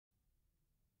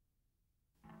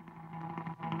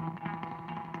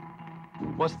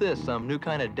What's this, some new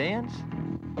kind of dance?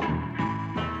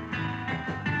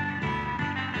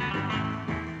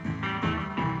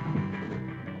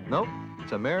 Nope,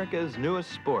 it's America's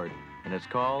newest sport, and it's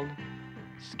called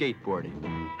skateboarding.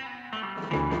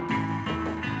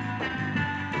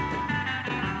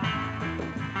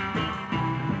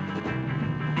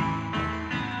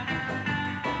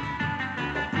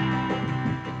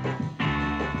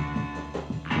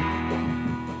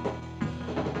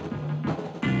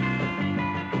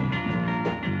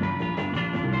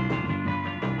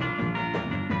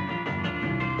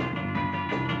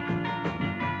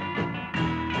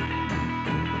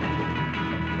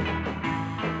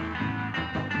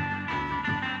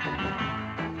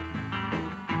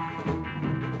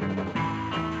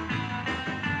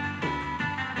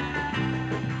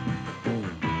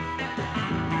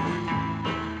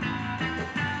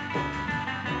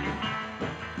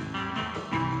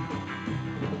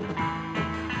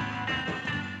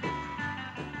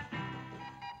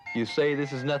 You say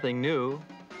this is nothing new.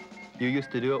 You used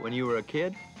to do it when you were a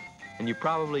kid, and you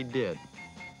probably did.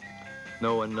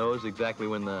 No one knows exactly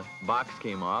when the box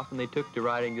came off, and they took to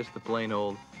riding just the plain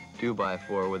old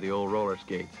 2x4 with the old roller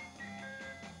skates.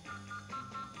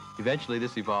 Eventually,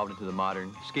 this evolved into the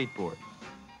modern skateboard.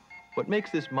 What makes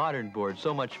this modern board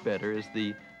so much better is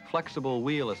the flexible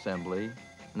wheel assembly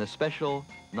and the special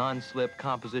non-slip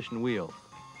composition wheels.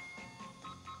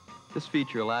 This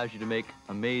feature allows you to make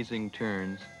amazing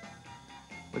turns.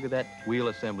 Look at that wheel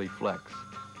assembly flex.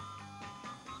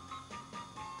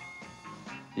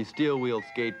 These steel-wheeled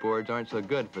skateboards aren't so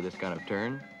good for this kind of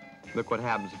turn. Look what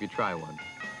happens if you try one.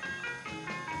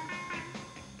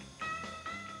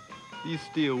 These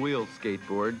steel-wheeled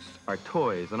skateboards are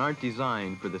toys and aren't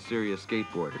designed for the serious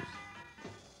skateboarders.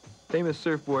 Famous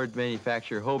surfboard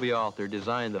manufacturer Hobie Alter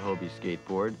designed the Hobie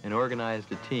skateboard and organized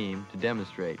a team to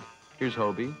demonstrate. Here's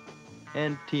Hobie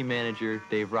and team manager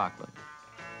Dave Rockland.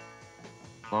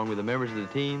 Along with the members of the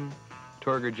team,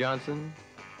 Torger Johnson,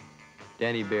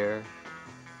 Danny Bear,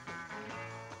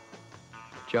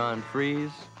 John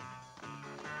Freeze,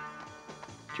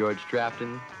 George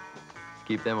Trafton,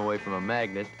 keep them away from a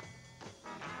magnet,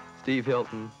 Steve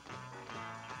Hilton,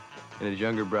 and his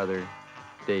younger brother,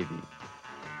 Davey.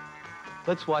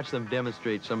 Let's watch them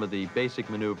demonstrate some of the basic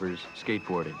maneuvers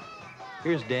skateboarding.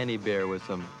 Here's Danny Bear with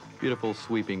some beautiful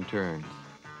sweeping turns.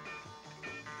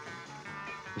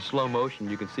 In slow motion,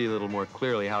 you can see a little more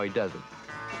clearly how he does it.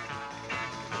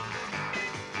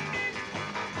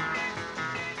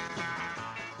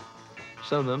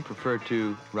 Some of them prefer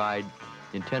to ride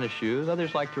in tennis shoes,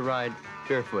 others like to ride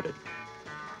barefooted.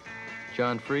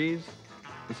 John Freeze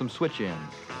with some switch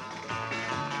ends.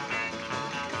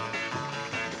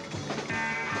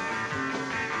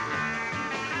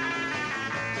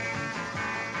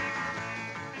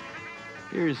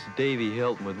 Here's Davey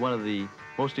Hilton with one of the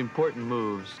most important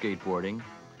moves skateboarding.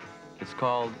 It's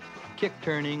called kick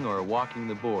turning or walking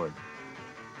the board.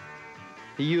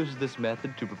 He uses this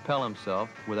method to propel himself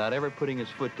without ever putting his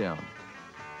foot down.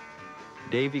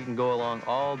 Davey can go along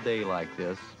all day like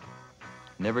this,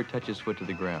 never touch his foot to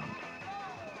the ground.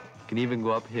 Can even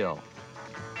go uphill.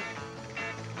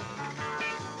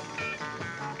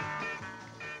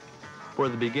 For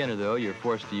the beginner, though, you're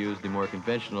forced to use the more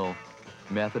conventional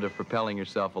method of propelling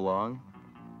yourself along,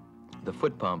 the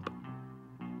foot pump.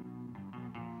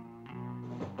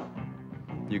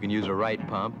 You can use a right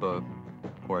pump,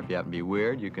 or if you happen to be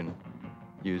weird, you can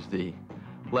use the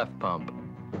left pump.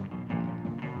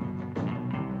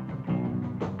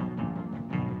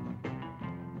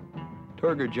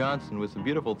 Torger Johnson with some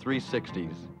beautiful 360s.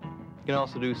 You can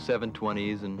also do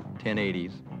 720s and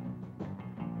 1080s.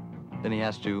 Then he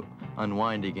has to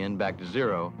unwind again back to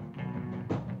zero.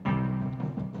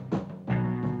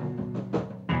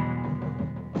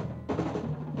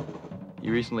 He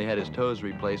recently had his toes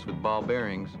replaced with ball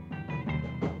bearings.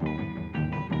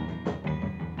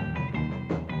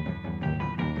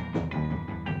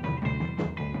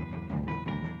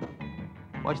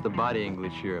 Watch the body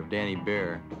English here of Danny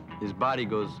Bear. His body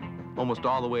goes almost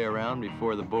all the way around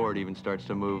before the board even starts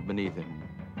to move beneath him.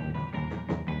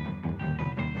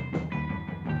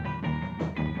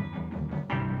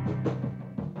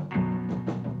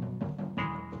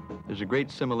 There's a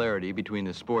great similarity between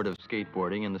the sport of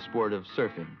skateboarding and the sport of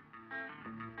surfing.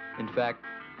 In fact,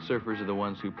 surfers are the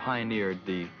ones who pioneered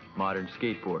the modern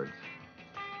skateboards.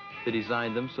 They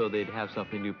designed them so they'd have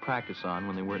something to practice on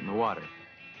when they weren't in the water.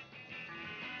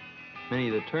 Many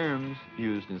of the terms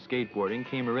used in skateboarding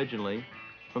came originally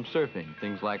from surfing,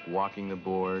 things like walking the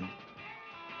board,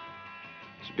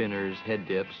 spinners, head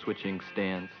dips, switching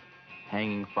stance,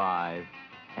 hanging 5,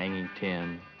 hanging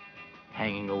 10,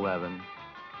 hanging 11.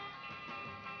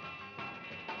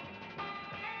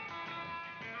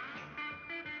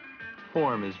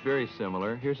 form is very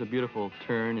similar. Here's a beautiful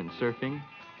turn in surfing,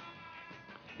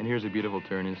 and here's a beautiful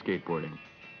turn in skateboarding.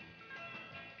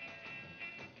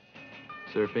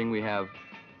 Surfing, we have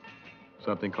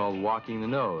something called walking the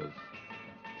nose.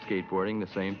 Skateboarding,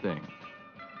 the same thing.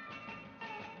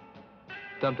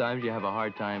 Sometimes you have a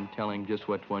hard time telling just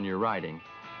which one you're riding.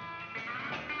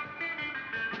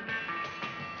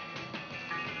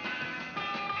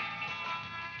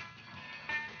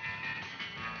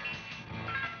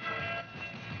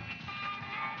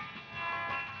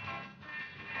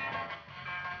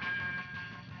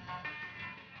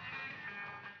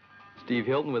 Steve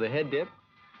Hilton with a head dip,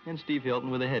 and Steve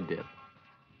Hilton with a head dip.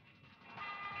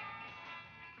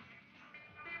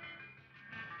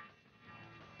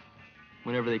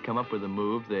 Whenever they come up with a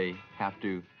move, they have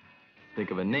to think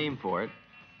of a name for it.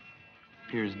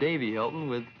 Here's Davy Hilton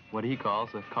with what he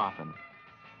calls a coffin.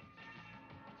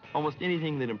 Almost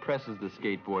anything that impresses the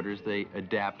skateboarders, they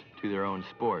adapt to their own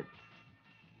sport.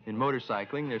 In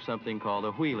motorcycling, there's something called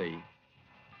a wheelie.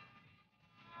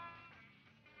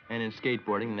 And in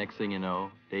skateboarding, the next thing you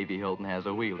know, Davy Hilton has a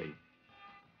wheelie.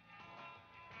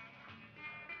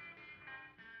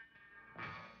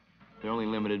 They're only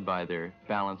limited by their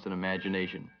balance and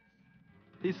imagination.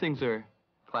 These things are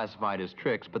classified as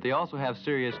tricks, but they also have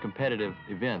serious competitive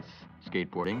events,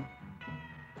 skateboarding.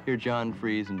 Here, John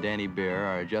Freeze and Danny Bear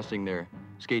are adjusting their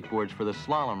skateboards for the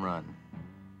slalom run.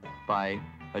 By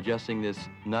adjusting this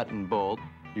nut and bolt,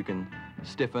 you can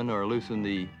stiffen or loosen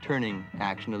the turning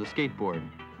action of the skateboard.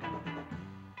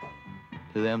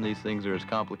 To them, these things are as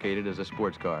complicated as a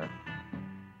sports car.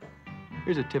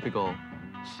 Here's a typical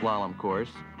slalom course.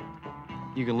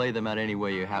 You can lay them out any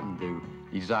way you happen to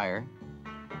desire,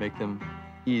 make them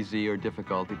easy or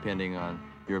difficult depending on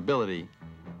your ability.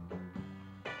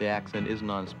 The accent isn't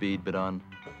on speed, but on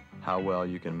how well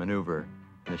you can maneuver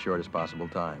in the shortest possible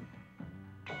time.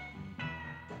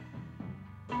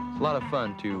 It's a lot of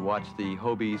fun to watch the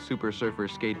Hobie Super Surfer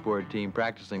skateboard team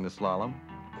practicing the slalom.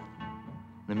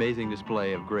 An amazing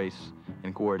display of grace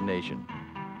and coordination.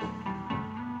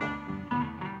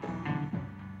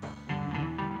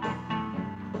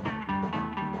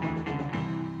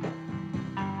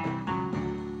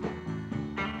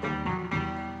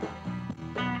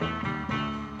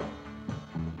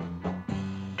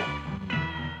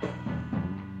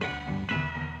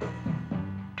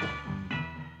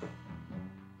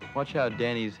 Watch how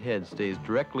Danny's head stays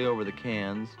directly over the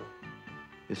cans,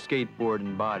 his skateboard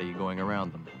and body going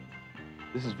around them.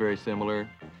 This is very similar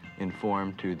in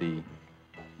form to the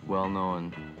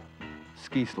well-known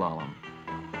ski slalom.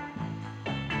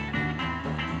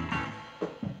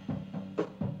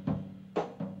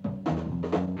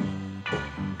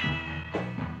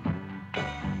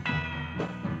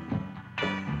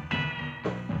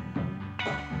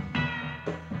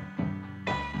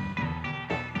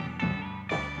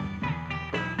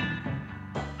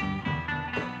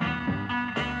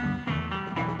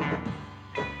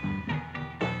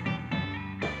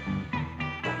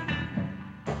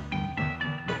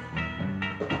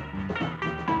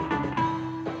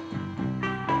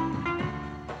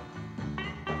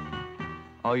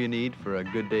 All you need for a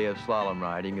good day of slalom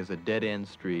riding is a dead-end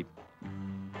street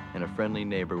and a friendly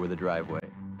neighbor with a driveway.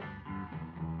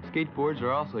 Skateboards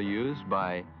are also used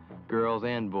by girls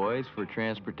and boys for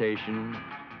transportation,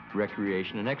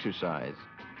 recreation, and exercise.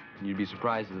 You'd be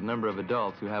surprised at the number of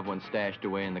adults who have one stashed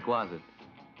away in the closet.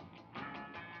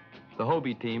 The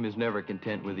Hobie team is never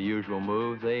content with the usual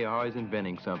moves. They are always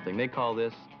inventing something. They call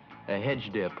this a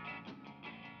hedge dip.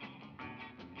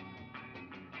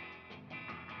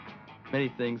 Many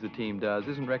things the team does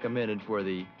isn't recommended for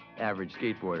the average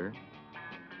skateboarder.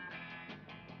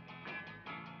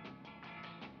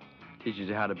 Teaches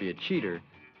you how to be a cheater.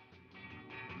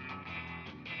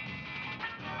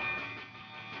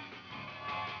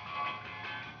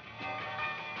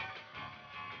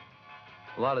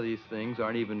 A lot of these things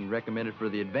aren't even recommended for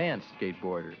the advanced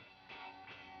skateboarder. In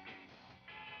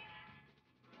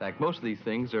fact, most of these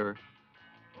things are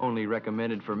only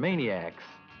recommended for maniacs.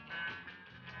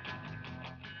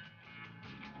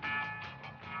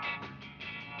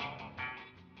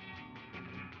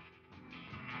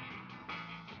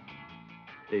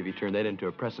 Davey turned that into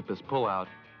a precipice pullout.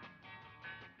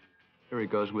 Here he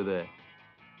goes with a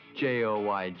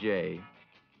J-O-Y-J,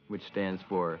 which stands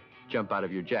for jump out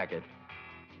of your jacket.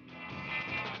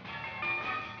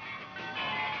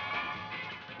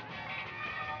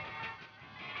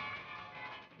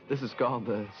 This is called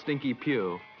the Stinky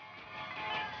Pew.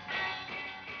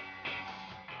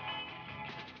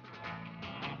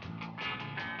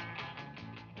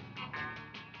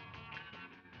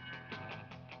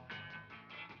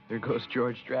 There goes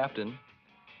George Drafton.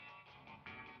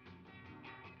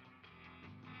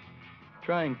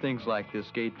 Trying things like this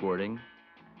skateboarding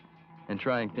and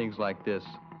trying things like this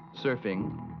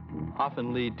surfing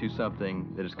often lead to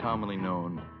something that is commonly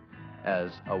known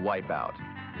as a wipeout.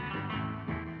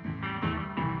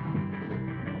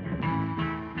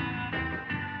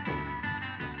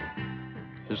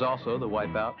 There's also the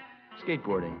wipeout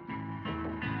skateboarding.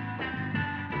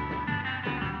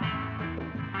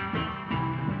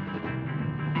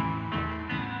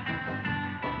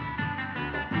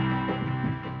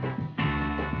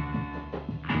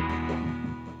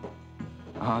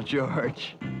 Oh,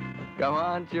 George. Come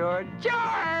on, George.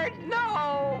 George,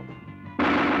 no!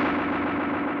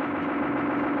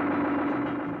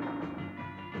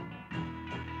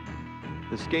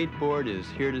 The skateboard is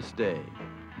here to stay.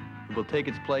 It will take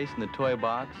its place in the toy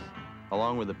box,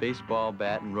 along with a baseball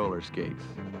bat and roller skates.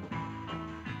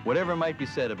 Whatever might be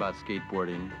said about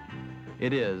skateboarding,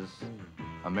 it is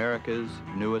America's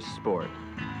newest sport.